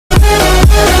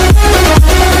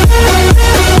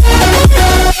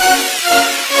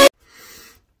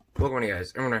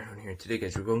guys, I'm Ryan here. Today,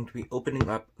 guys, we're going to be opening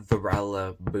up the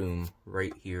Rillaboom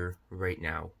right here, right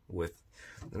now, with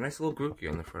a nice little Grookey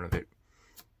on the front of it.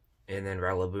 And then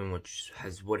Rillaboom, which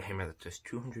has wood hammer that does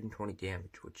 220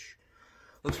 damage, which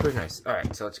looks pretty nice.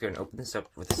 Alright, so let's go and open this up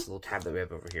with this little tab that we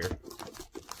have over here.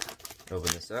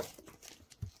 Open this up.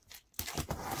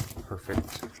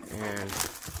 Perfect. And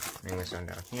bring this on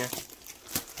down here.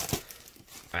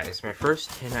 Alright, it's my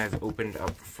first tin I've opened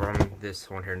up from this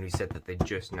one here, new set that they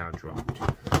just now dropped.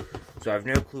 So I have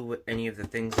no clue what any of the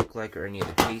things look like or any of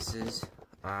the cases.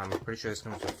 I'm pretty sure this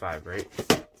comes with 5, right?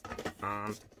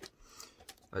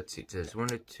 Let's see, it says one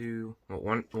of 3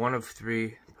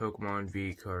 Pokemon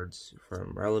V cards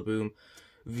from Rillaboom,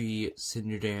 V,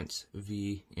 Cinderdance,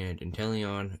 V, and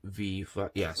Inteleon, V,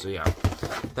 yeah, so yeah.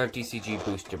 5 TCG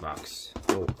booster box.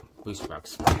 Oh, booster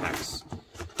box packs.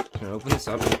 I'm gonna open this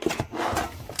up.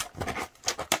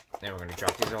 Then we're going to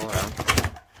drop these all around,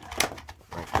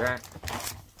 like that.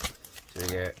 So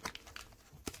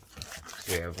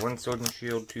we have 1 Sword and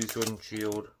Shield, 2 Sword and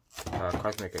Shield,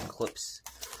 Cosmic Eclipse,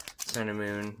 Sun and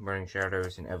Moon, Burning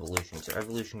Shadows, and Evolution. So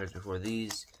Evolution goes before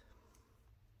these.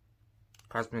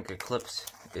 Cosmic Eclipse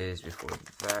is before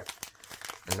that.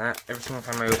 And that, every single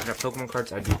time I open up Pokemon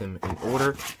cards, I do them in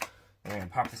order. I'm going to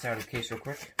pop this out of the case real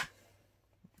quick.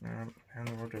 How in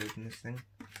the world do I open this thing?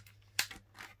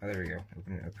 Oh, there we go.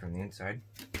 Open it up from the inside.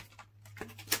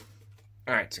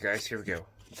 Alright, so guys, here we go.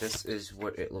 This is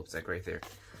what it looks like right there.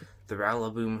 The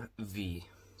Rillaboom V.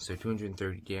 So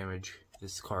 230 damage.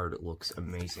 This card looks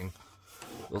amazing.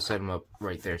 We'll set them up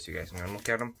right there so you guys can look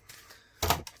at them.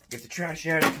 Get the trash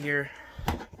out of here.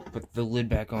 Put the lid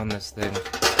back on this thing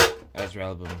as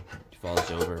Rillaboom falls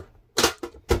over.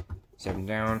 Set them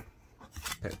down.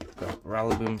 Put the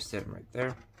Rillaboom, set them right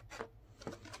there.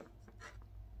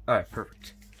 Alright,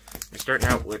 perfect. We're starting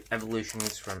out with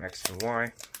evolutions from X and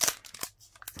Y.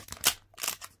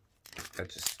 That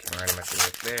just came right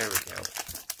right there. We go.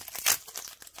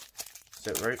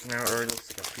 So right now it already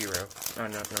looks like a Hero. Oh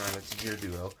no, that's a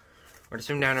Geoduo. We're gonna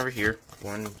zoom down over here.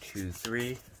 1, 2,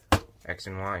 3. X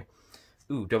and Y.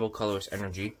 Ooh, double colorless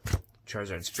energy.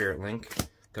 Charizard Spirit Link.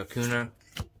 Kakuna.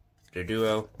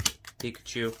 Geoduo.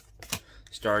 Pikachu.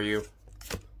 Staryu.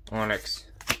 Onix.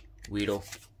 Weedle.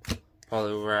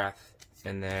 Poliwrath.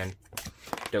 And then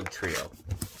Doug Trio.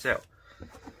 So,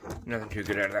 nothing too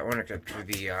good out of that one except for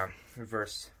the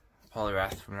reverse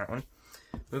Poliwrath from that one.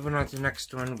 Moving on to the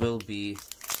next one will be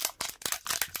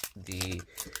the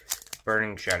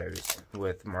Burning Shadows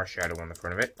with Marshadow on the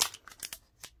front of it.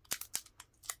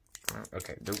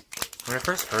 Okay, when I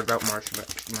first heard about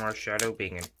Marshadow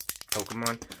being a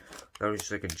Pokemon, that was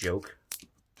just like a joke.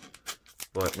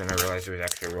 But then I realized it was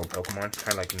actually a real Pokemon, kind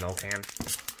of like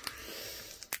Miltank.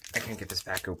 I can't get this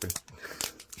back open.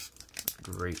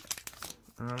 Great.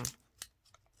 No.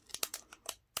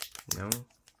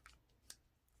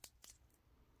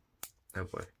 Oh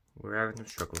boy. We're having some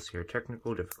struggles here.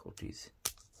 Technical difficulties.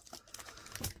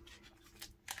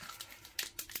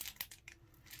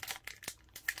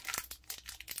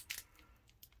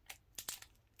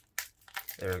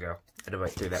 There we go. I had to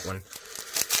bite through that one.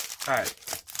 Alright.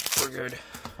 We're good.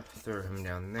 Throw him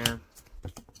down there.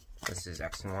 This is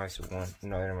X and Y, so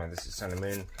never mind, this is Sun and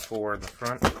Moon, 4 in the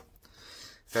front.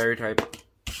 Fairy type,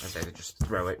 I said to just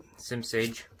throw it.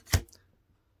 Simsage,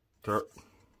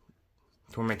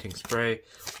 Tormenting Spray,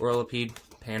 Whirlipede,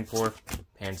 Panpour,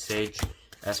 Pansage,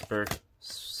 Esper,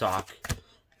 Sock,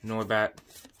 Norbat,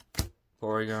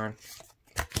 Porygon,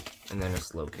 and then a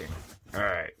Slowking.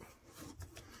 Alright.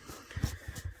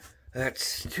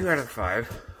 That's 2 out of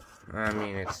 5. I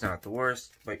mean, it's not the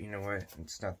worst, but you know what?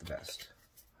 It's not the best.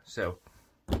 So,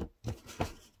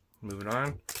 moving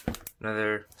on,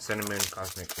 another Sun and Moon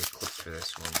Cosmic Eclipse for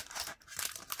this one.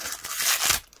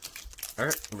 I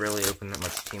haven't really opened that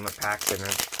much team up packs, and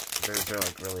those are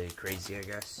like really crazy, I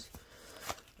guess.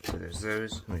 So there's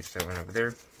those. Let me just set one over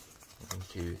there. 1,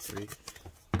 2, 3.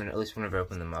 And at least whenever I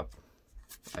open them up,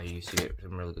 I used to get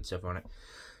some really good stuff on it.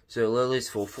 So Lily's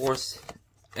Full Force,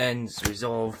 Ends,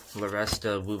 Resolve,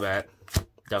 Laresta, Woobat,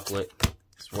 Ducklet,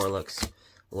 Swirlix,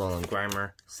 Alolan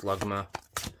Grimer, Slugma,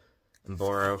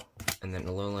 Emboro, and then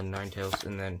Alolan Ninetales,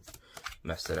 and then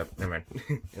messed it up, never mind.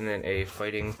 And then a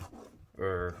Fighting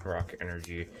or Rock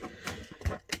Energy.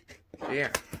 So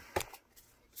yeah.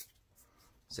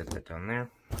 Set that down there.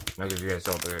 I'll give you guys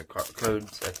all the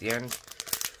codes at the end.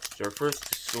 So our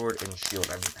first Sword and Shield.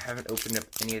 I haven't opened up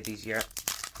any of these yet.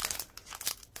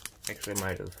 Actually, I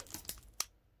might have.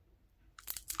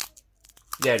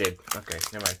 Yeah, I did. Okay,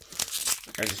 never mind.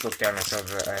 I just looked down and saw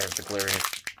that I have the glaring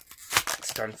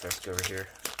Stunfisk over here.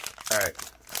 Alright.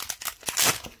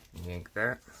 Yank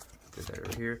that. Put that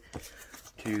over here.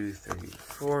 2, 3,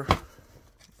 4.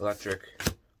 Electric,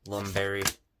 Lumberry,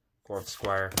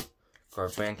 Corvsquire,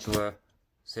 Garvantula,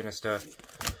 Sinister,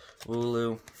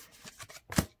 Wooloo,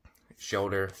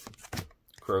 Shoulder,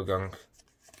 Krogunk,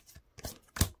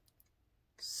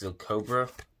 Silcobra,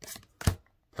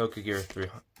 Pokegear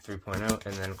 3.0,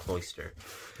 and then Cloyster.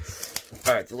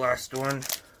 Alright, the last one.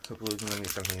 Hopefully we can get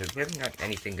something good. We haven't got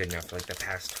anything good enough for like the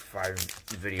past 5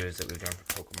 videos that we've done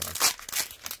for Pokemon.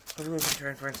 Hopefully we can try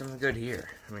and find something good here.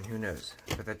 I mean, who knows?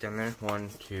 Put that down there. 1,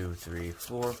 2, 3,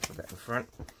 4. Put that in front.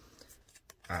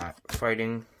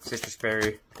 Fighting, Citrus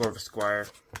Berry,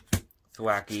 Corvusquire,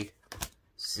 Thwackey,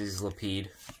 Sizzlipede,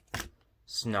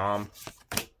 Snom,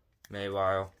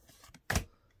 Maywile,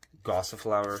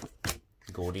 Gossiflower,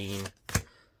 Goldeen,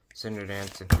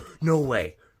 Cinderdance, and... No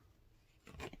way!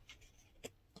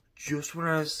 Just when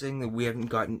I was saying that we haven't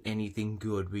gotten anything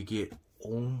good, we get...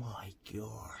 Oh my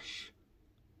gosh.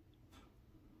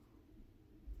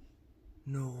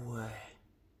 No way.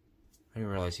 I didn't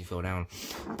realize he fell down.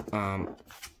 Guys,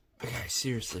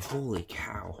 seriously, holy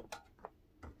cow.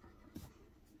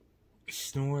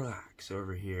 Snorlax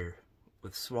over here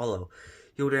with Swallow.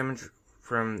 Heal damage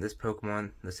from this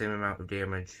Pokemon, the same amount of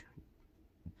damage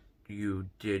you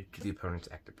did to the opponent's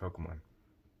active Pokemon.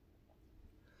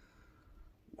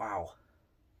 Wow.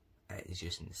 That is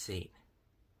just insane.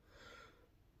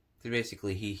 So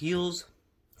basically, he heals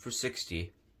for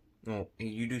 60. Well,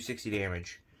 you do 60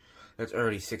 damage. That's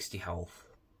already 60 health.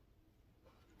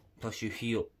 Plus you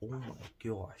heal. Oh my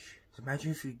gosh. So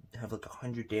imagine if you have like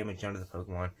 100 damage onto the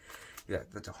Pokemon. Yeah,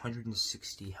 that's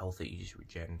 160 health that you just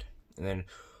regened. And then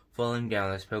falling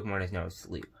down, this Pokemon is now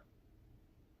asleep.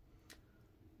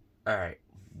 Alright.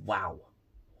 Wow.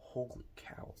 Holy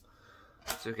cow.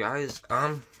 So guys,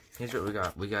 here's what we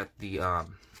got. We got the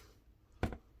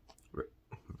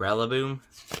Rillaboom.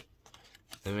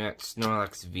 Then we got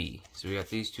Snorlax V. So we got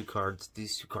these two cards.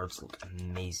 These two cards look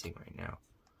amazing right now.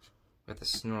 We got the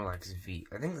Snorlax V.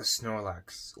 I think the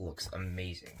Snorlax looks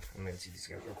amazing. I'm gonna see these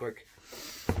guys real quick.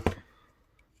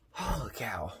 Holy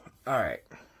cow. Alright.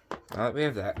 Now that we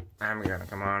have that, I'm gonna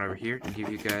come on over here to give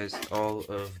you guys all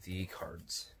of the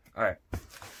cards. Alright.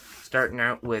 Starting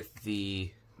out with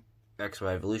the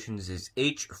XY evolutions is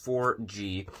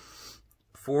H4G,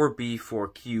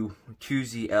 4B4Q,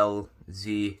 2ZLZQX.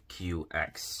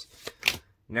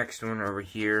 Next one over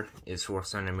here is for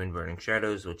Sun and Moon Burning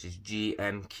Shadows, which is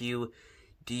GMQ,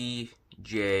 DJKC,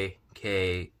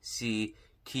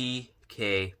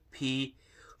 TKP,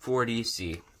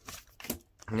 4DC.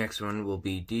 Next one will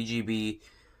be DGB,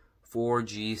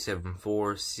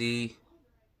 4G74,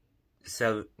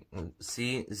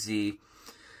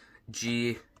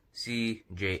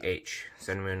 CZGCJH,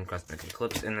 Sun and Moon Cosmic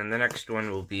Eclipse, and then the next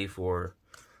one will be for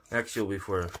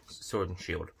Sword and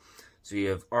Shield. So you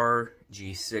have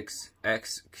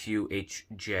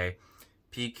RG6XQHJ,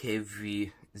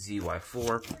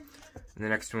 PKVZY4, and the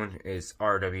next one is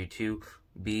RW2,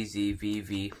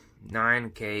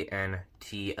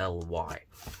 BZVV9KNTLY.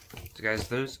 So guys,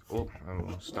 those, oh, I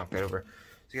almost knocked that over.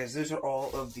 So guys, those are all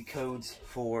of the codes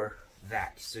for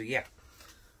that. So yeah,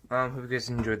 hope you guys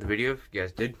enjoyed the video. If you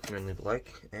guys did, leave a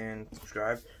like and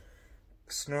subscribe.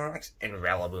 Snorlax and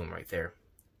Rillaboom right there.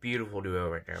 Beautiful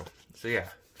duo right now. So yeah,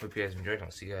 hope you guys enjoyed.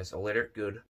 I'll see you guys all later.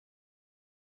 Good.